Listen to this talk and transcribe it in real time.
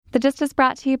The Gist is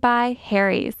brought to you by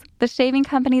Harry's, the shaving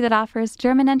company that offers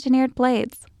German-engineered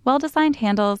blades, well-designed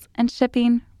handles, and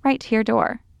shipping right to your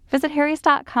door. Visit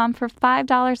harrys.com for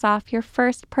 $5 off your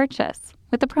first purchase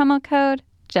with the promo code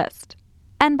GIST.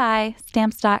 And by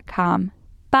Stamps.com.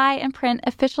 Buy and print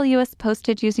official U.S.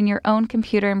 postage using your own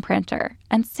computer and printer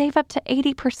and save up to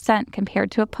 80%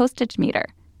 compared to a postage meter.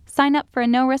 Sign up for a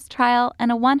no-risk trial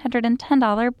and a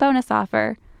 $110 bonus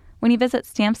offer when you visit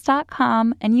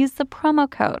Stamps.com and use the promo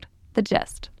code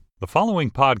THEGIST. The following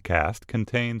podcast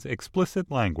contains explicit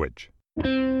language.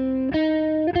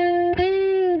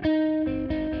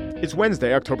 It's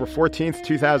Wednesday, October 14th,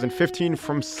 2015.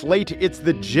 From Slate, it's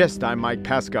The Gist. I'm Mike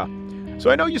Pesca. So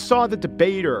I know you saw the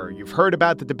debate or you've heard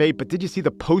about the debate, but did you see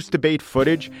the post-debate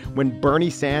footage when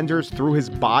Bernie Sanders threw his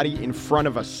body in front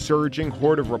of a surging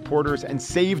horde of reporters and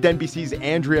saved NBC's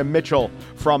Andrea Mitchell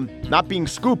from not being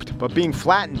scooped, but being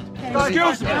flattened?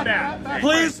 Excuse me.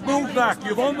 Please move back.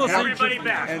 You've almost everybody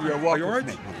back. And you're walking. All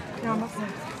right?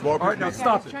 All right, now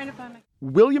stop it.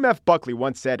 William F. Buckley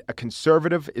once said, "A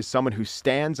conservative is someone who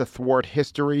stands athwart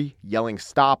history, yelling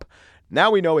stop." Now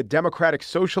we know a democratic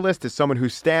socialist is someone who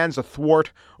stands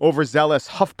athwart overzealous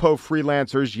HuffPo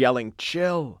freelancers yelling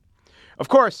chill. Of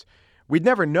course, we'd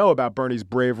never know about Bernie's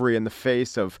bravery in the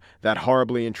face of that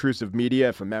horribly intrusive media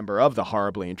if a member of the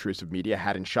horribly intrusive media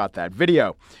hadn't shot that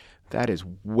video. That is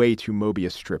way too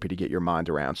Mobius strippy to get your mind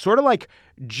around. Sort of like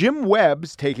Jim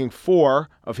Webb's taking 4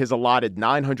 of his allotted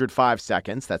 905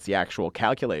 seconds. That's the actual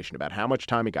calculation about how much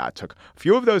time he got. Took a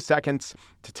few of those seconds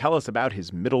to tell us about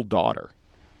his middle daughter.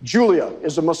 Julia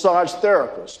is a massage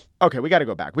therapist. Okay, we got to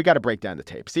go back. We got to break down the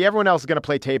tape. See, everyone else is going to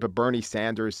play tape of Bernie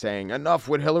Sanders saying, "Enough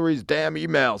with Hillary's damn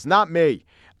emails." Not me.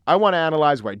 I want to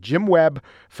analyze why Jim Webb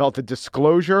felt the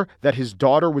disclosure that his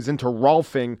daughter was into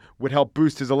Rolfing would help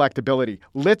boost his electability.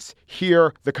 Let's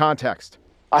hear the context.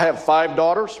 I have 5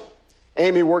 daughters.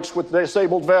 Amy works with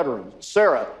disabled veterans.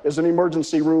 Sarah is an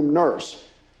emergency room nurse.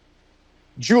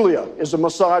 Julia is a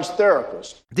massage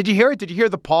therapist. Did you hear it? Did you hear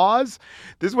the pause?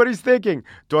 This is what he's thinking.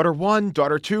 Daughter 1,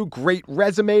 daughter 2, great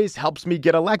resumes, helps me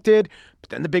get elected. But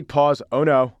then the big pause. Oh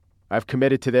no, I've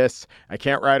committed to this. I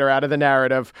can't write her out of the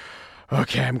narrative.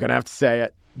 Okay, I'm going to have to say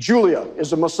it. Julia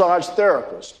is a massage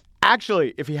therapist.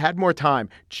 Actually, if he had more time,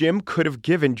 Jim could have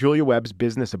given Julia Webb's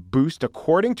business a boost.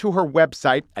 According to her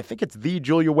website, I think it's the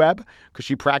Julia Webb, because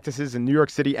she practices in New York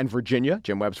City and Virginia.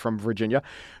 Jim Webb's from Virginia.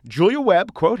 Julia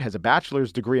Webb, quote, has a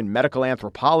bachelor's degree in medical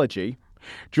anthropology.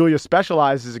 Julia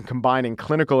specializes in combining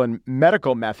clinical and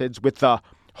medical methods with the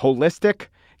holistic,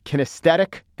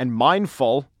 kinesthetic, and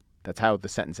mindful. That's how the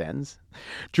sentence ends.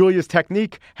 Julia's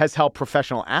technique has helped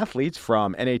professional athletes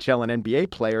from NHL and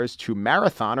NBA players to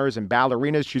marathoners and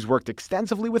ballerinas. She's worked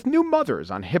extensively with new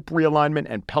mothers on hip realignment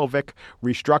and pelvic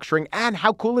restructuring. And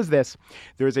how cool is this?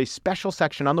 There is a special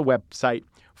section on the website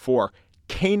for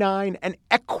canine and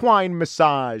equine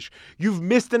massage. You've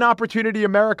missed an opportunity,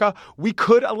 America. We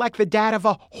could elect the dad of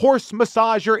a horse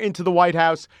massager into the White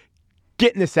House.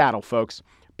 Get in the saddle, folks.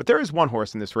 But there is one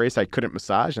horse in this race I couldn't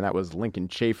massage, and that was Lincoln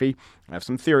Chafee. I have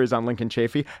some theories on Lincoln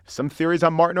Chafee, some theories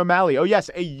on Martin O'Malley. Oh,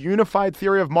 yes, a unified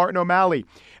theory of Martin O'Malley,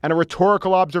 and a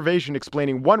rhetorical observation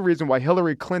explaining one reason why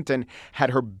Hillary Clinton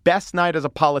had her best night as a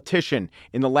politician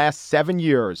in the last 7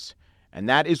 years. And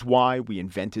that is why we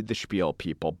invented the spiel,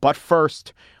 people. But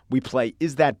first, we play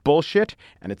Is That Bullshit?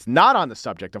 And it's not on the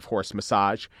subject of horse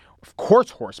massage. Of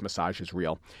course, horse massage is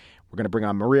real. We're going to bring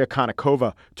on Maria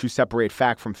Konnikova to separate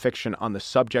fact from fiction on the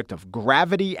subject of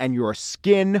gravity and your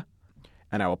skin.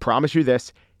 And I will promise you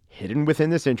this, hidden within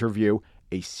this interview,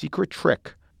 a secret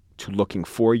trick to looking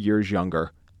 4 years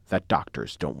younger that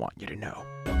doctors don't want you to know.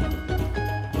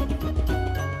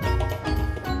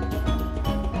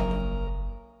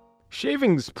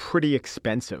 Shaving's pretty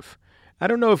expensive. I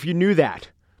don't know if you knew that.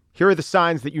 Here are the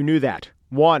signs that you knew that.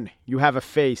 1, you have a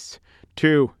face.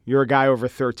 2, you're a guy over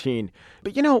 13.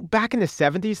 But, you know, back in the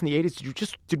 70s and the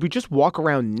 80s, did we just walk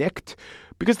around nicked?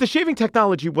 Because the shaving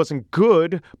technology wasn't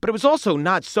good, but it was also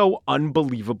not so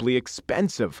unbelievably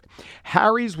expensive.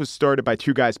 Harry's was started by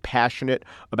 2 guys passionate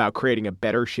about creating a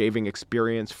better shaving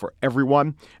experience for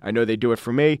everyone. I know they do it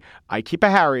for me. I keep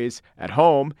a Harry's at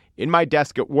home, in my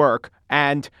desk at work,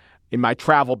 and in my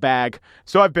travel bag.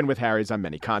 So I've been with Harry's on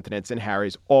many continents, and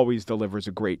Harry's always delivers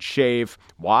a great shave.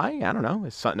 Why? I don't know.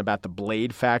 It's something about the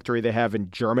blade factory they have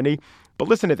in Germany. But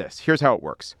listen to this. Here's how it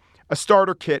works. A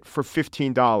starter kit for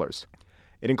 $15.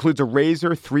 It includes a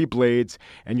razor, 3 blades,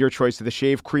 and your choice of the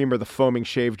shave cream or the foaming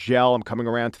shave gel. I'm coming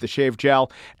around to the shave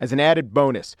gel. As an added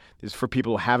bonus, this is for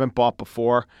people who haven't bought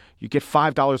before, you get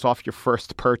 $5 off your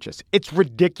first purchase. It's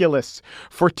ridiculous.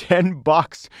 For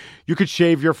 $10, you could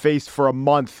shave your face for a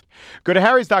month. Go to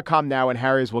Harrys.com now, and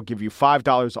Harrys will give you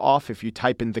 $5 off if you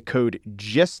type in the code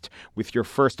GIST with your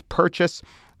first purchase.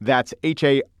 That's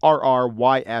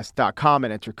HARRYS.com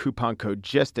and enter coupon code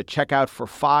GIST at checkout for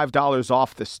 $5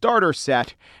 off the starter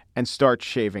set and start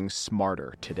shaving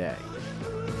smarter today.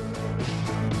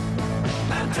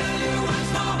 I'll tell you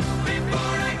once more before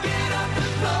I get off the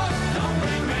floor. Don't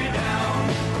bring me down.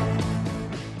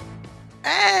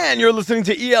 And you're listening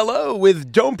to ELO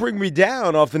with Don't Bring Me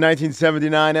Down off the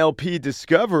 1979 LP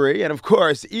Discovery. And of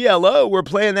course, ELO, we're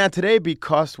playing that today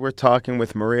because we're talking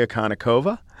with Maria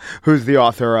Konnikova, who's the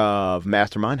author of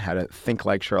Mastermind, How to Think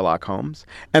Like Sherlock Holmes,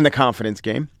 and The Confidence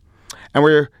Game. And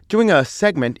we're doing a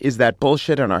segment, Is That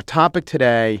Bullshit? And our topic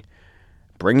today,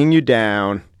 Bringing You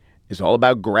Down, is all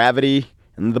about gravity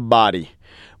and the body.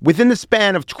 Within the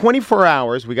span of 24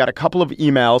 hours, we got a couple of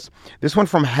emails. This one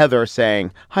from Heather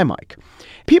saying, "Hi, Mike.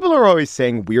 People are always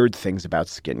saying weird things about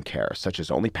skincare, such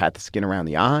as only pat the skin around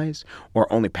the eyes, or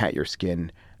only pat your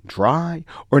skin dry,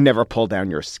 or never pull down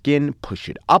your skin, push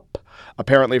it up.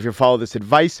 Apparently, if you follow this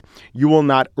advice, you will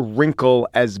not wrinkle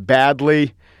as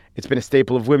badly. It's been a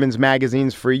staple of women's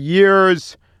magazines for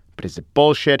years. But is it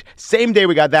bullshit?" Same day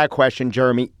we got that question,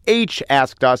 Jeremy H.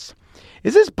 asked us,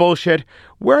 "Is this bullshit?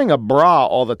 Wearing a bra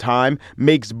all the time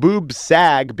makes boobs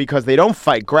sag because they don't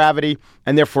fight gravity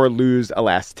and therefore lose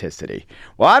elasticity."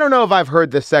 Well, I don't know if I've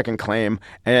heard the second claim.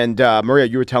 And Maria,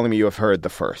 you were telling me you have heard the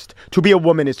first. To be a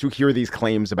woman is to hear these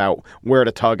claims about where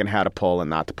to tug and how to pull and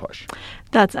not to push.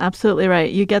 That's absolutely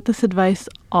right. You get this advice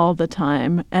all the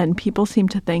time. And people seem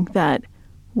to think that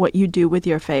what you do with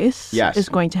your face is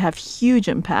going to have huge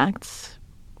impacts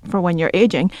for when you're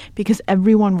aging, because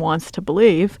everyone wants to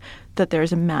believe that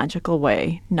there's a magical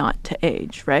way not to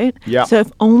age, right? Yeah. So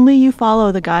if only you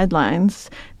follow the guidelines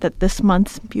that this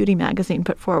month's beauty magazine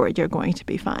put forward, you're going to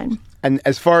be fine. And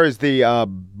as far as the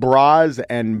bras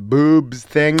and boobs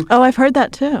thing. Oh, I've heard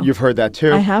that too. You've heard that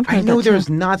too? I have heard that too. I know there's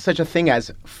not such a thing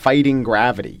as fighting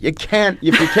gravity. If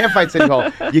you can't fight City Hall,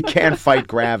 you can't fight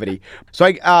gravity.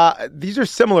 So these are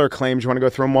similar claims. You want to go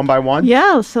through them one by one?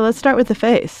 Yeah, so let's start with the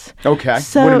face. Okay.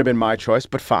 Wouldn't have been my choice,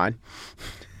 but fine.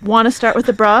 Want to start with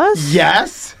the bras?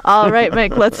 Yes. All right,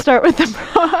 Mike, let's start with the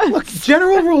bras. Look,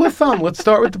 general rule of thumb, let's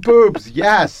start with the boobs.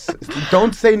 Yes.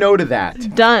 Don't say no to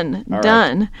that. Done. All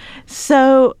done. Right.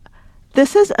 So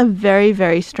this is a very,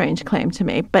 very strange claim to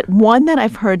me, but one that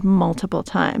I've heard multiple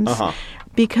times.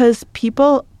 Because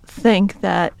people think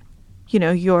that,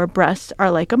 your breasts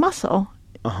are like a muscle.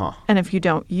 And if you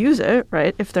don't use it,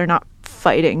 right, if they're not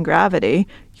fighting gravity,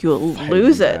 you'll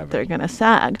lose it. They're going to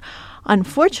sag.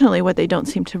 Unfortunately, what they don't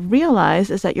seem to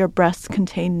realize is that your breasts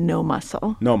contain no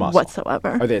muscle. No muscle.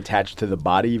 Whatsoever. Are they attached to the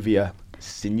body via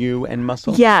sinew and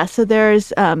muscle? Yeah, so they're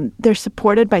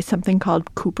supported by something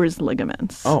called Cooper's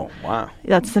ligaments. Oh, wow.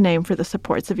 That's the name for the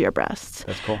supports of your breasts.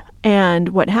 That's cool. And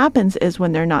what happens is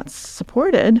when they're not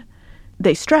supported,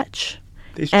 they stretch.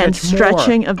 And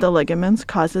stretching of the ligaments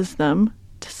causes them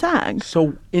to sag.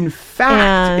 So, in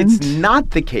fact, it's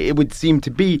not the case. It would seem to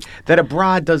be that a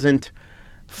bra doesn't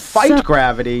fight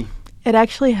gravity. It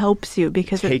actually helps you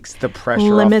because it takes the pressure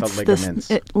limits off the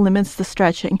ligaments. It limits the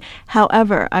stretching.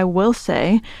 However, I will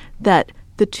say that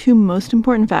the two most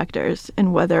important factors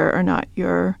in whether or not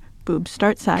your boobs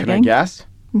start sagging. Can I guess?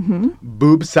 Mm-hmm.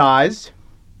 Boob size.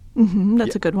 Mm-hmm.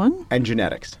 That's a good one. And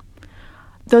genetics.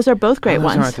 Those are both great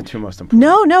ones. Those aren't the two most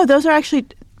important. No, those are actually...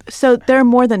 So there are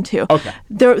more than two. Okay.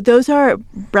 Those are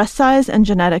breast size and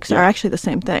genetics are actually the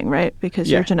same thing, right? Because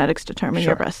your genetics determine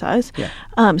your breast size. Yeah.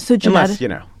 So unless, you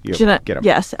get them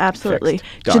yes, absolutely.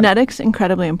 Genetics,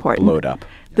 incredibly important. Load up.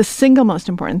 The single most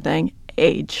important thing,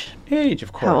 age. Age,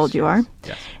 of course. How old you are.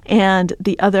 Yes. And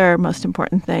the other most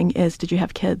important thing is, did you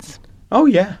have kids? Oh,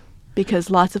 yeah. Because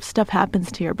lots of stuff happens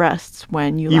to your breasts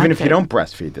when you even if you don't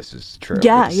breastfeed, this is true.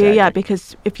 Yeah.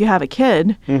 Because if you have a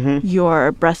kid,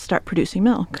 your breasts start producing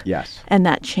milk. Yes. And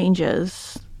that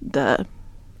changes the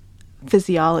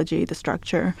physiology, the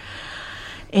structure.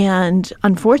 And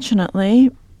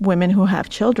unfortunately, women who have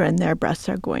children, their breasts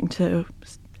are going to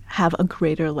have a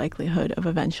greater likelihood of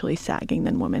eventually sagging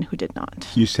than women who did not.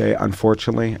 You say,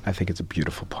 unfortunately, I think it's a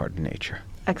beautiful part of nature.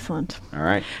 Excellent. All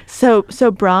right. So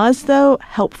bras, though,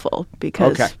 helpful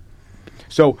because... Okay.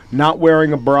 So not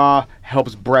wearing a bra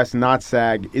helps breasts not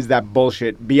sag. Is that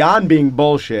bullshit? Beyond being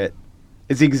bullshit,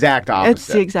 it's the exact opposite. It's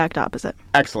the exact opposite.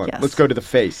 Excellent. Yes. Let's go to the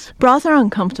face. Bras are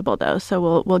uncomfortable, though,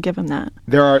 so we'll give them that.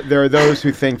 There are those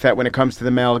who think that when it comes to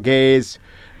the male gaze,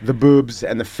 the boobs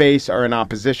and the face are in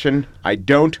opposition. I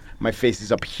don't. My face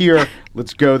is up here.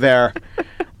 Let's go there.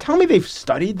 Tell me they've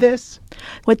studied this?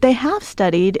 What they have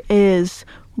studied is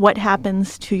what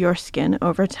happens to your skin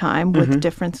over time with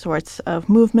different sorts of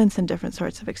movements and different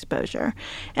sorts of exposure.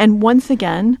 And once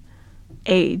again,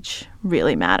 age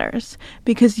really matters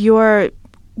because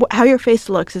how your face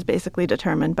looks is basically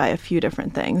determined by a few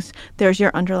different things. There's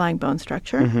your underlying bone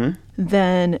structure.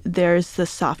 Then there's the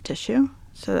soft tissue.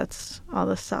 So that's all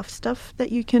the soft stuff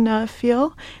that you can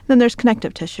feel. Then there's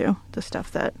connective tissue, the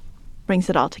stuff that brings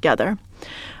it all together.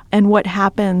 And what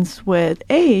happens with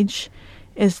age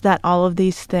is that all of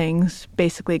these things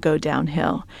basically go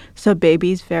downhill. So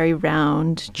babies, very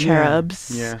round,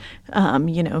 cherubs,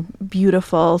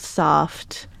 beautiful,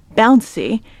 soft,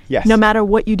 bouncy. Yes. No matter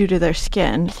what you do to their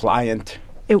skin, Pliant.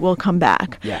 it will come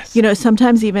back. Yes.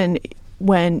 Sometimes even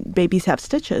when babies have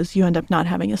stitches, you end up not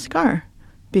having a scar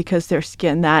because their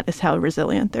skin, that is how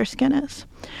resilient their skin is.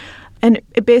 And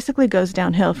it basically goes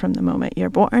downhill from the moment you're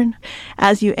born.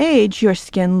 As you age, your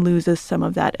skin loses some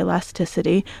of that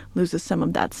elasticity, loses some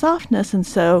of that softness, and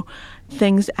so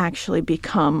things actually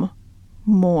become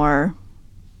more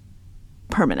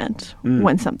permanent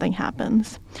when something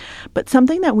happens. But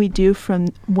something that we do from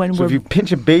when So if you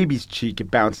pinch a baby's cheek, it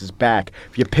bounces back.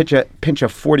 If you pinch a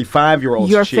 45-year-old's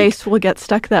cheek, your face will get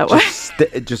stuck that way.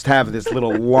 Just have this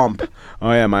little lump.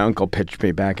 Oh yeah, my uncle pinched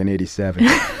me back in '87.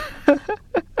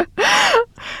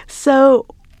 So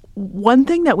one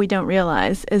thing that we don't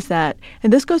realize is that,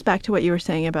 and this goes back to what you were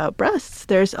saying about breasts,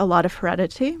 there's a lot of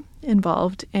heredity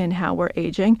involved in how we're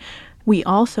aging. We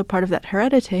also, part of that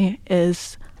heredity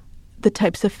is the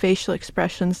types of facial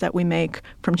expressions that we make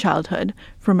from childhood,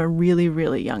 from a really,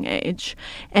 really young age.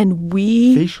 And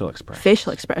Facial expressions.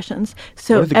 Facial expressions.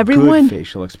 So what are the everyone... good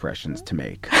facial expressions to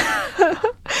make?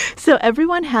 So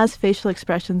everyone has facial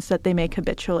expressions that they make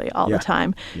habitually all the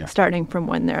time, starting from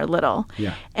when they're little.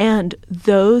 Yeah. And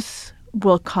those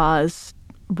will cause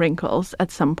wrinkles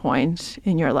at some point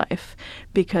in your life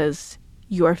because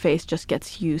your face just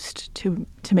gets used to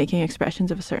making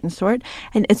expressions of a certain sort.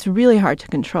 And it's really hard to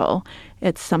control.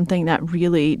 It's something that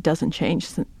really doesn't change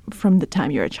from the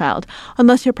time you're a child,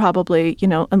 unless you're probably,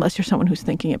 unless you're someone who's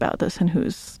thinking about this and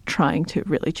who's trying to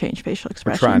really change facial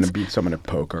expressions. Or trying to beat someone at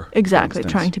poker. Exactly,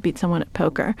 trying to beat someone at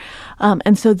poker.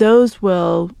 And so those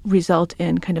will result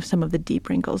in kind of some of the deep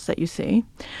wrinkles that you see.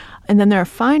 And then there are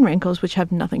fine wrinkles, which have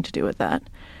nothing to do with that.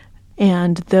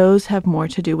 And those have more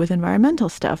to do with environmental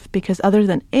stuff because other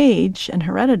than age and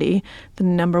heredity, the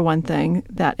number one thing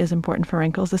that is important for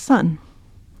wrinkles is sun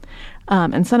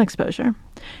and sun exposure.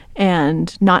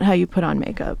 And not how you put on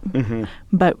makeup,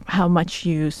 but how much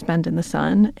you spend in the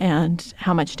sun and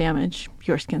how much damage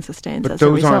your skin sustains as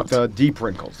a result. But those aren't the deep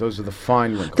wrinkles. Those are the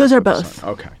fine wrinkles. Those are both.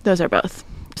 Okay. Those are both.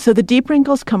 So the deep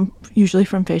wrinkles come usually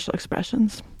from facial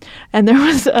expressions. And there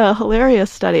was a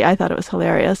hilarious study, I thought it was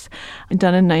hilarious,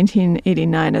 done in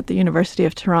 1989 at the University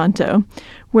of Toronto,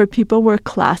 where people were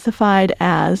classified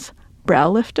as brow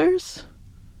lifters,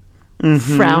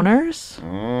 frowners,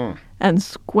 and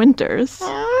squinters.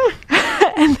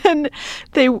 And then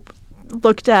they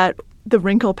looked at the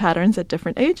wrinkle patterns at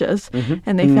different ages,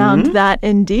 and they found that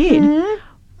indeed...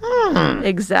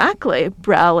 Exactly.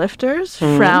 Brow lifters,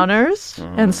 frowners,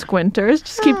 and squinters,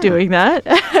 just keep doing that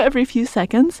every few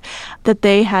seconds, that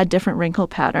they had different wrinkle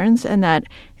patterns and that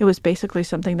it was basically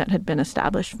something that had been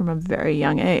established from a very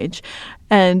young age.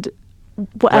 And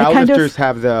brow lifters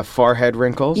have the forehead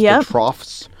wrinkles, the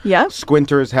troughs. Yep.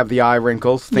 Squinters have the eye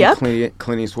wrinkles, think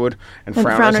Clint Eastwood. And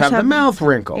frowners have the mouth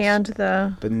wrinkles. And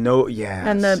the nose, yes.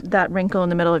 And that wrinkle in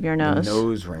the middle of your nose. The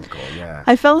nose wrinkle, yeah.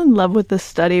 I fell in love with this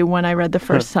study when I read the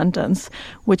first sentence,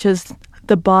 which is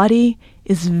the body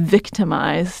is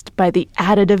victimized by the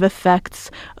additive effects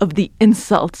of the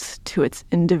insults to its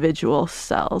individual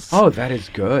cells. Oh, that is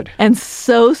good. And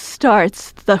so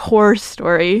starts the horror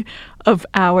story of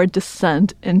our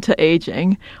descent into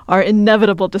aging, our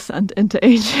inevitable descent into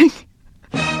aging.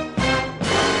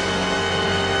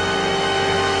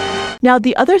 Now,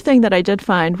 the other thing that I did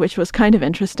find, which was kind of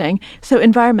interesting, so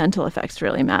environmental effects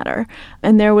really matter.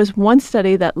 And there was one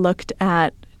study that looked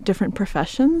at different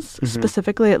professions.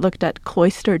 Specifically, it looked at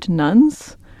cloistered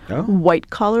nuns,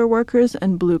 white-collar workers,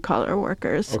 and blue-collar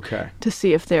workers to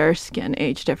see if their skin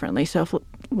aged differently. So if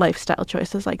lifestyle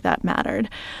choices like that mattered.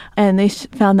 And they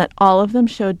found that all of them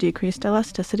showed decreased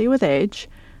elasticity with age.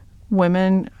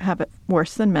 Women have it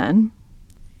worse than men,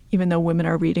 even though women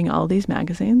are reading all these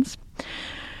magazines.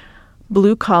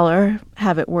 Blue collar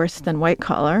have it worse than white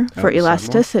collar for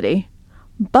elasticity.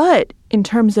 But in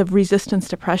terms of resistance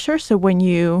to pressure, so when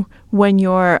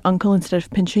your uncle, instead of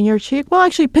pinching your cheek, well,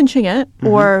 actually pinching it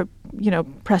or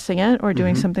pressing it or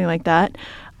doing something like that,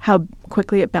 how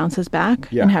quickly it bounces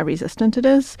back and how resistant it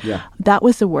is. Yeah. That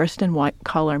was the worst in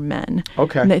white-collar men.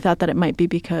 Okay. And they thought that it might be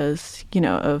because,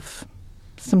 of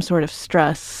some sort of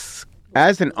stress.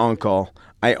 As an uncle,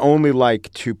 I only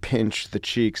like to pinch the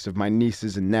cheeks of my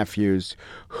nieces and nephews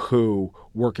who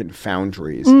work in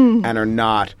foundries and are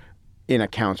not in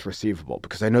accounts receivable,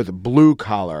 because I know the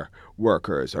blue-collar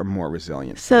workers are more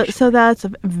resilient. So that's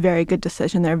a very good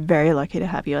decision. They're very lucky to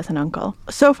have you as an uncle.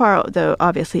 So far, though,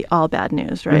 obviously all bad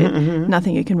news, right?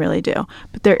 Nothing you can really do.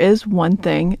 But there is one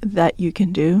thing that you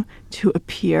can do to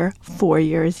appear 4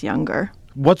 years younger.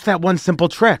 What's that one simple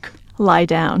trick? Lie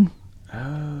down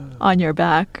on your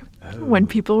back. When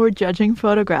people were judging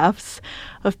photographs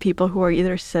of people who are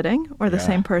either sitting or the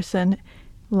same person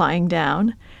lying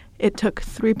down, it took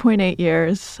 3.8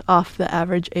 years off the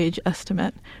average age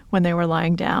estimate when they were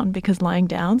lying down, because lying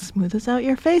down smoothes out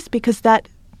your face, because that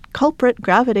culprit,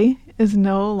 gravity, is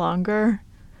no longer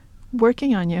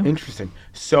working on you. Interesting.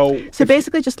 So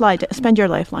basically just spend your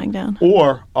life lying down.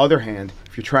 Or, other hand,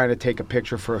 if you're trying to take a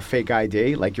picture for a fake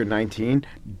ID, like you're 19,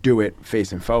 do it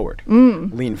facing forward.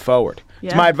 Lean forward. Yeah.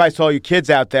 It's my advice to all you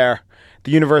kids out there.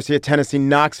 The University of Tennessee,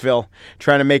 Knoxville,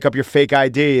 trying to make up your fake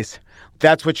IDs.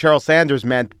 That's what Sheryl Sanders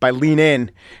meant by lean in,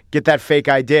 get that fake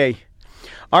ID.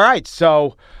 All right,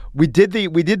 so we did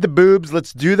the boobs.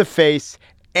 Let's do the face.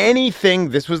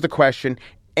 Anything, this was the question,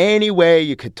 any way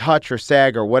you could touch or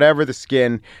sag or whatever the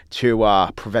skin to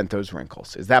prevent those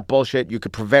wrinkles. Is that bullshit? You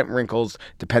could prevent wrinkles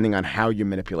depending on how you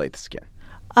manipulate the skin.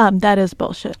 That is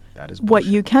bullshit. That is bullshit. What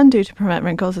you can do to prevent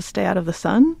wrinkles is stay out of the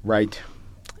sun. Right.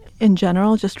 In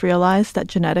general, just realize that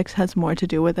genetics has more to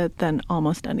do with it than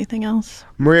almost anything else.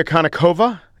 Maria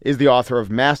Konnikova is the author of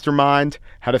Mastermind,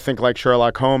 How to Think Like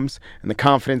Sherlock Holmes, and The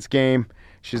Confidence Game.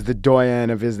 She's the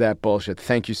doyen of Is That Bullshit.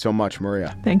 Thank you so much,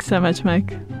 Maria. Thanks so much,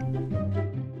 Mike.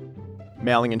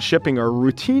 Mailing and shipping are a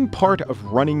routine part of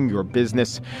running your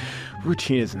business.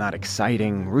 Routine is not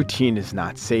exciting. Routine is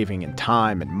not saving in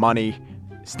time and money.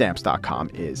 Stamps.com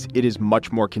is. It is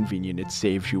much more convenient. It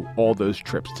saves you all those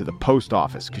trips to the post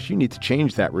office because you need to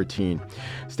change that routine.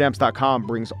 Stamps.com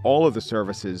brings all of the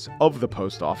services of the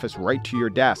post office right to your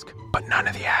desk, but none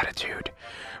of the attitude.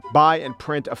 Buy and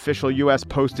print official U.S.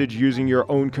 postage using your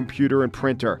own computer and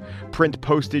printer. Print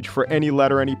postage for any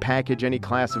letter, any package, any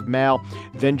class of mail.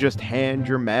 Then just hand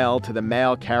your mail to the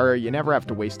mail carrier. You never have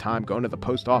to waste time going to the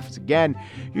post office again.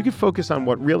 You can focus on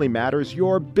what really matters,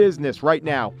 your business, right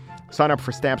now. Sign up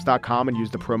for Stamps.com and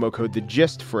use the promo code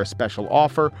THEGIST for a special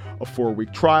offer, a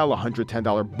 4-week trial, a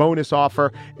 $110 bonus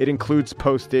offer. It includes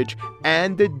postage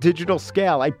and the digital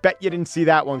scale. I bet you didn't see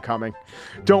that one coming.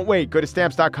 Don't wait. Go to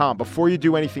Stamps.com. Before you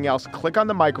do anything else, click on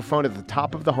the microphone at the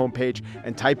top of the homepage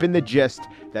and type in the gist.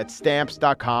 That's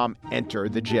Stamps.com. Enter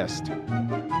the gist.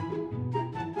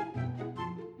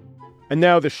 And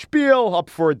now the spiel up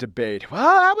for a debate.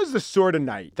 Well, that was the sort of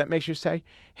night that makes you say,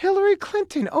 Hillary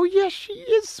Clinton, oh yeah, she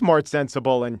is smart,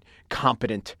 sensible, and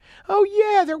competent. Oh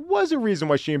yeah, there was a reason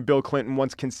why she and Bill Clinton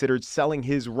once considered selling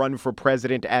his run for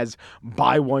president as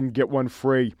buy one, get one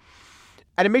free.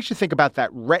 And it makes you think about that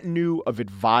retinue of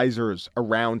advisors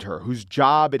around her, whose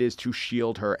job it is to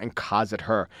shield her and cosset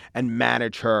her and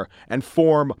manage her and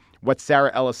form what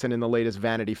Sarah Ellison in the latest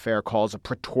Vanity Fair calls a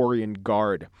Praetorian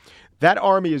Guard. That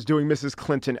army is doing Mrs.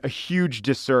 Clinton a huge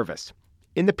disservice.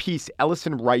 In the piece,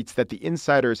 Ellison writes that the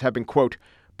insiders have been, quote,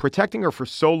 protecting her for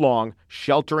so long,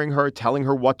 sheltering her, telling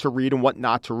her what to read and what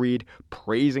not to read,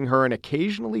 praising her and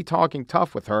occasionally talking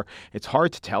tough with her. It's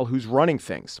hard to tell who's running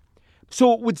things.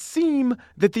 So it would seem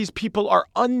that these people are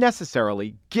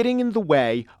unnecessarily getting in the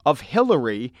way of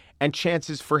Hillary and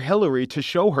chances for Hillary to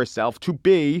show herself to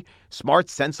be smart,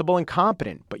 sensible, and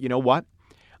competent. But you know what?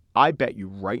 I bet you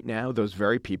right now those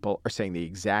very people are saying the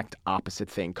exact opposite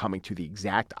thing, coming to the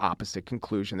exact opposite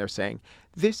conclusion. They're saying,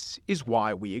 this is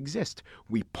why we exist.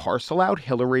 We parcel out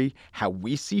Hillary how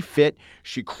we see fit.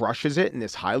 She crushes it in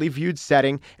this highly viewed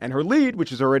setting, and her lead,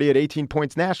 which is already at 18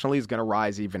 points nationally, is going to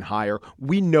rise even higher.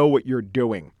 We know what you're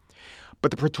doing.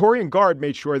 But the Praetorian Guard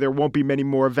made sure there won't be many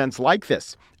more events like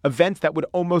this, events that would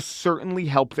almost certainly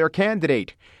help their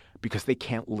candidate, because they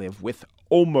can't live with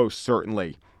almost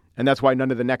certainly. And that's why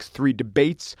none of the next 3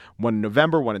 debates, one in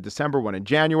November, one in December, one in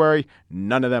January,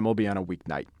 none of them will be on a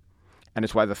weeknight. And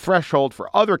it's why the threshold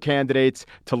for other candidates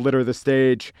to litter the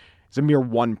stage is a mere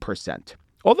 1%.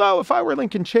 Although, if I were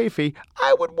Lincoln Chafee,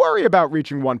 I would worry about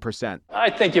reaching 1%. I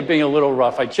think you're being a little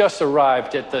rough. I just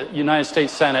arrived at the United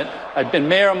States Senate. I'd been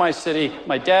mayor of my city.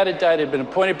 My dad had died. I'd been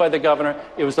appointed by the governor.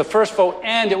 It was the first vote,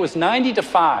 and it was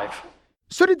 90-5.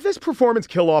 So did this performance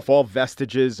kill off all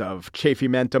vestiges of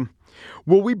Chafee-mentum?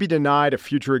 Will we be denied a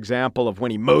future example of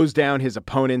when he mows down his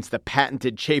opponents, the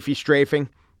patented Chafee strafing?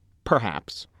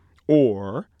 Perhaps.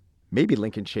 Or maybe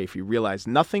Lincoln Chafee realized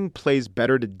nothing plays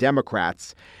better to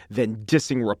Democrats than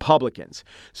dissing Republicans.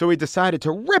 So he decided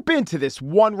to rip into this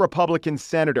one Republican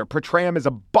senator, portray him as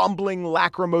a bumbling,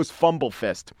 lachrymose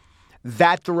fumblefist.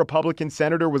 That the Republican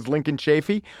senator was Lincoln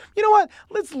Chafee? You know what?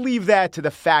 Let's leave that to the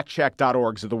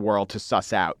factcheck.orgs of the world to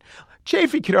suss out.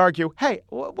 Chafee could argue, hey,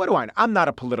 what do I know? I'm not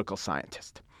a political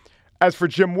scientist. As for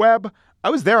Jim Webb, I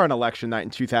was there on election night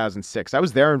in 2006. I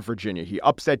was there in Virginia. He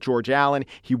upset George Allen.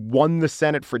 He won the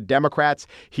Senate for Democrats.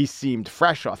 He seemed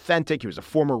fresh, authentic. He was a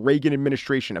former Reagan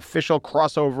administration official,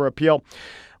 crossover appeal.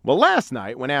 Well, last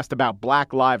night, when asked about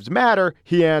Black Lives Matter,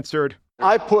 he answered,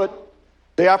 I put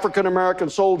the African-American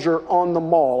soldier on the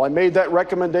mall. I made that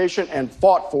recommendation and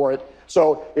fought for it.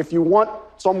 So if you want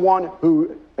someone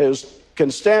who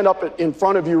can stand up in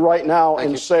front of you right now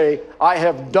and say, I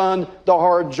have done the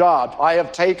hard job. I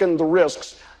have taken the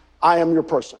risks. I am your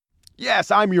person.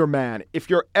 Yes, I'm your man. If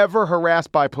you're ever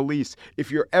harassed by police,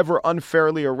 if you're ever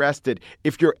unfairly arrested,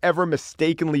 if you're ever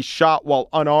mistakenly shot while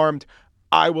unarmed,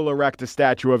 I will erect a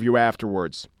statue of you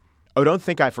afterwards. Oh, don't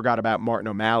think I forgot about Martin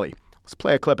O'Malley. Let's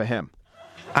play a clip of him.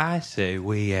 I say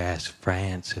we ask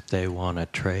France if they want to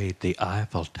trade the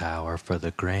Eiffel Tower for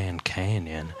the Grand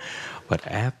Canyon. But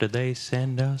after they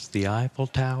send us the Eiffel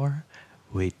Tower,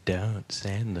 we don't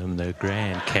send them the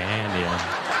Grand Canyon.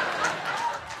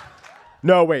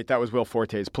 No, wait, that was Will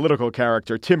Forte's political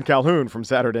character, Tim Calhoun from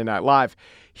Saturday Night Live.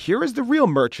 Here is the real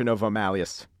merchant of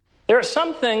O'Malley's. There are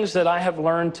some things that I have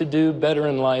learned to do better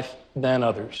in life than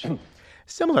others.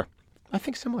 Similar. I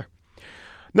think similar.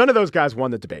 None of those guys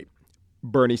won the debate.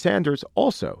 Bernie Sanders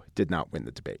also did not win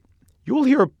the debate. You will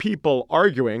hear people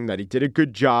arguing that he did a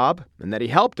good job and that he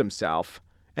helped himself.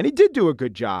 And he did do a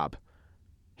good job.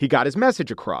 He got his message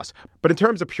across. But in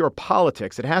terms of pure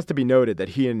politics, it has to be noted that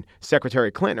he and Secretary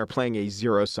Clinton are playing a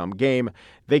zero-sum game.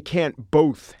 They can't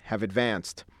both have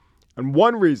advanced. And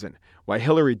one reason why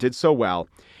Hillary did so well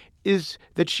is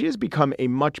that she has become a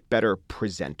much better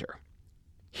presenter.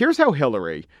 Here's how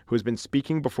Hillary, who has been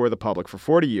speaking before the public for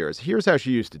 40 years, here's how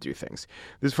she used to do things.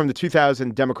 This is from the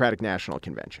 2000 Democratic National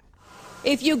Convention.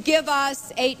 If you give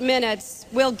us 8 minutes,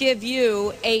 we'll give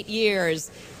you 8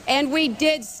 years. And we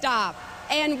did stop.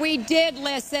 And we did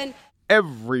listen.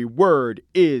 Every word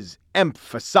is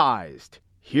emphasized.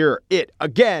 Hear it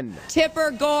again.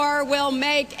 Tipper Gore will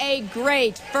make a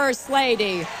great First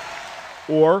Lady.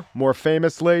 Or, more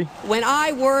famously, when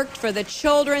I worked for the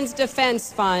Children's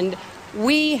Defense Fund,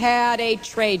 we had a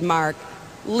trademark,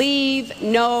 leave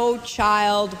no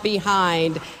child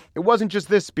behind. It wasn't just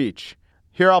this speech.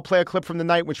 Here, I'll play a clip from the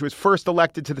night when she was first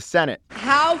elected to the Senate.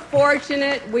 How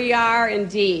fortunate we are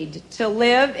indeed to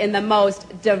live in the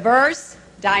most diverse,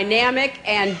 dynamic,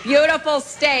 and beautiful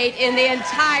state in the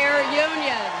entire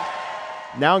union.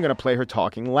 Now I'm going to play her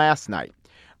talking last night.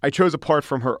 I chose a part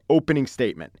from her opening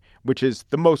statement, which is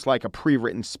the most like a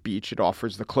pre-written speech. It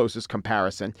offers the closest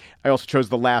comparison. I also chose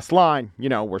the last line,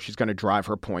 where she's going to drive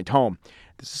her point home.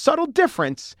 There's a subtle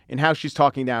difference in how she's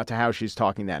talking now to how she's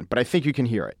talking then, but I think you can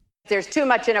hear it. There's too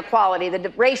much inequality, the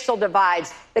racial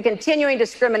divides, the continuing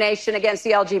discrimination against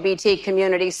the LGBT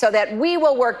community, so that we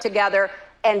will work together.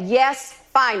 And yes,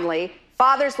 finally,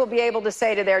 fathers will be able to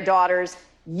say to their daughters,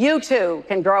 you too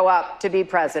can grow up to be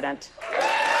president.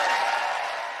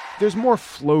 There's more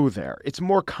flow there. It's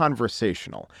more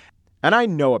conversational. And I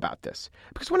know about this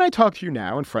because when I talk to you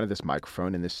now in front of this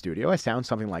microphone in this studio, I sound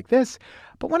something like this.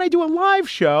 But when I do a live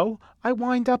show, I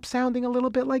wind up sounding a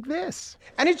little bit like this.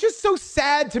 And it's just so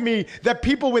sad to me that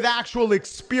people with actual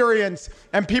experience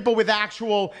and people with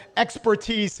actual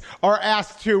expertise are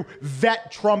asked to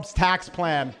vet Trump's tax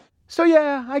plan. So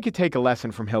yeah, I could take a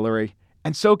lesson from Hillary.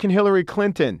 And so can Hillary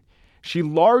Clinton. She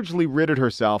largely ridded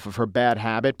herself of her bad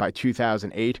habit by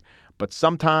 2008, but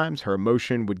sometimes her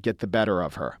emotion would get the better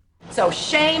of her. So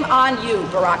shame on you,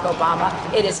 Barack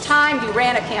Obama. It is time you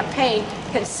ran a campaign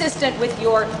consistent with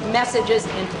your messages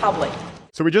in public.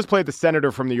 So we just played the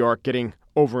senator from New York getting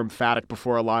over-emphatic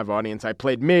before a live audience. I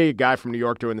played me, a guy from New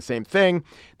York doing the same thing.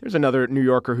 There's another New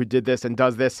Yorker who did this and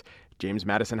does this, James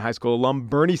Madison High School alum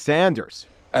Bernie Sanders.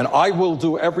 And I will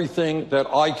do everything that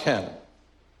I can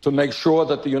to make sure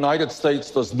that the United States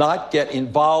does not get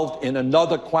involved in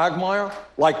another quagmire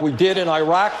like we did in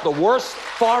Iraq, the worst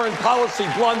foreign policy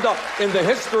blunder in the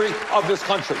history of this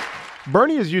country.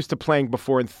 Bernie is used to playing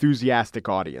before enthusiastic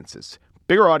audiences,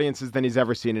 bigger audiences than he's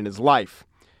ever seen in his life.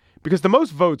 Because the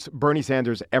most votes Bernie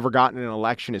Sanders ever got in an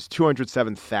election is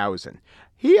 207,000.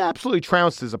 He absolutely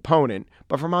trounced his opponent,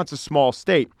 but Vermont's a small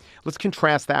state. Let's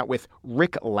contrast that with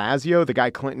Rick Lazio, the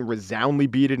guy Clinton resoundingly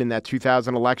beat in that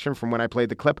 2000 election from when I played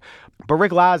the clip. But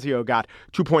Rick Lazio got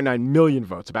 2.9 million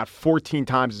votes, about 14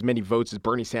 times as many votes as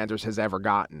Bernie Sanders has ever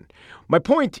gotten. My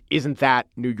point isn't that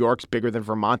New York's bigger than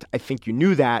Vermont. I think you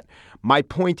knew that. My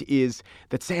point is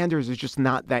that Sanders is just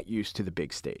not that used to the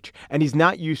big stage. And he's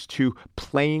not used to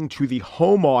playing to the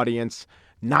home audience,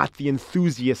 not the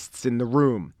enthusiasts in the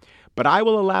room. But I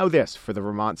will allow this for the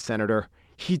Vermont senator.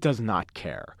 He does not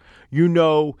care. You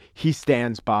know, he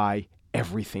stands by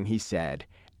everything he said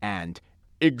and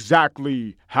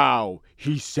exactly how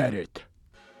he said it.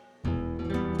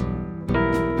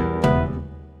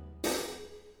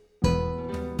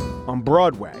 On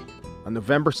Broadway, on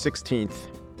November 16th,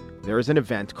 there is an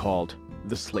event called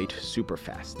the Slate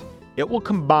Superfest. It will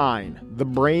combine the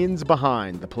brains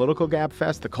behind the Political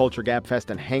Gabfest, the Culture Gabfest,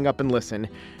 and Hang Up and Listen,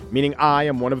 meaning I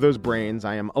am one of those brains.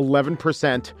 I am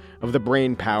 11% of the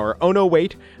brain power. Oh, no,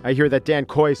 wait. I hear that Dan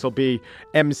Coyce will be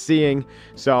emceeing,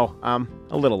 so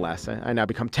a little less. I now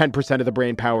become 10% of the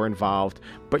brain power involved.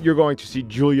 But you're going to see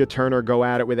Julia Turner go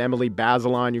at it with Emily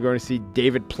Bazelon. You're going to see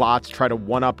David Plotz try to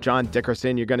one-up John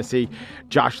Dickerson. You're going to see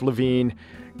Josh Levine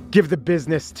give the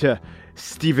business to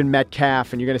Stephen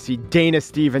Metcalf, and you're going to see Dana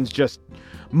Stevens just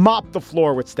mop the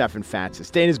floor with Stephen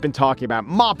Fatsis. Dana's been talking about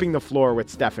mopping the floor with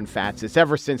Stephen Fatsis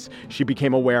ever since she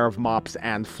became aware of mops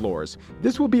and floors.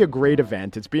 This will be a great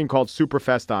event. It's being called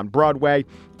Superfest on Broadway.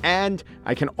 And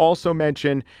I can also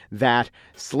mention that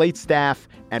Slate staff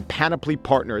and Panoply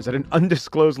partners at an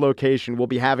undisclosed location will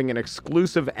be having an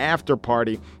exclusive after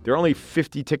party. There are only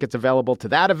 50 tickets available to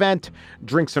that event.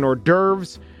 Drinks and hors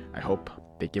d'oeuvres. I hope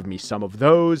they give me some of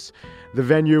those. The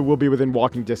venue will be within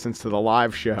walking distance to the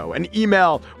live show. An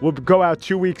email will go out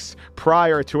 2 weeks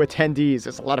prior to attendees.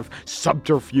 There's a lot of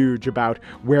subterfuge about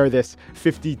where this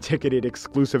 50-ticketed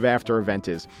exclusive after event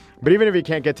is. But even if you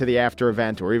can't get to the after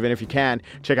event, or even if you can,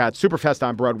 check out Superfest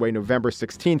on Broadway, November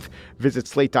 16th. Visit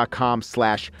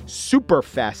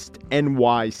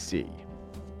slate.com/superfestnyc.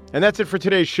 And that's it for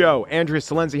today's show. Andrea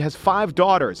Salenzi has 5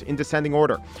 daughters in descending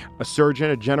order: a surgeon,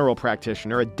 a general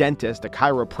practitioner, a dentist, a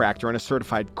chiropractor, and a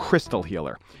certified crystal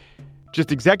healer.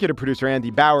 Just executive producer Andy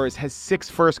Bowers has 6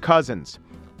 first cousins: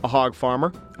 a hog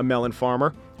farmer, a melon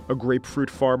farmer, a grapefruit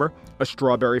farmer, a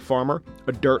strawberry farmer,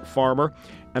 a dirt farmer,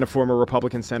 and a former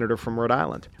Republican senator from Rhode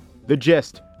Island. The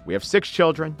gist: we have 6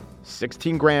 children,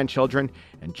 16 grandchildren,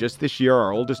 and just this year,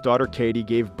 our oldest daughter, Katie,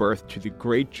 gave birth to the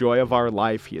great joy of our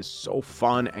life. He is so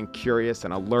fun and curious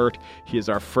and alert. He is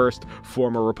our first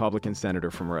former Republican senator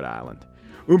from Rhode Island.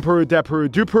 Peru, de Peru,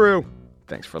 du Peru.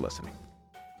 Thanks for listening.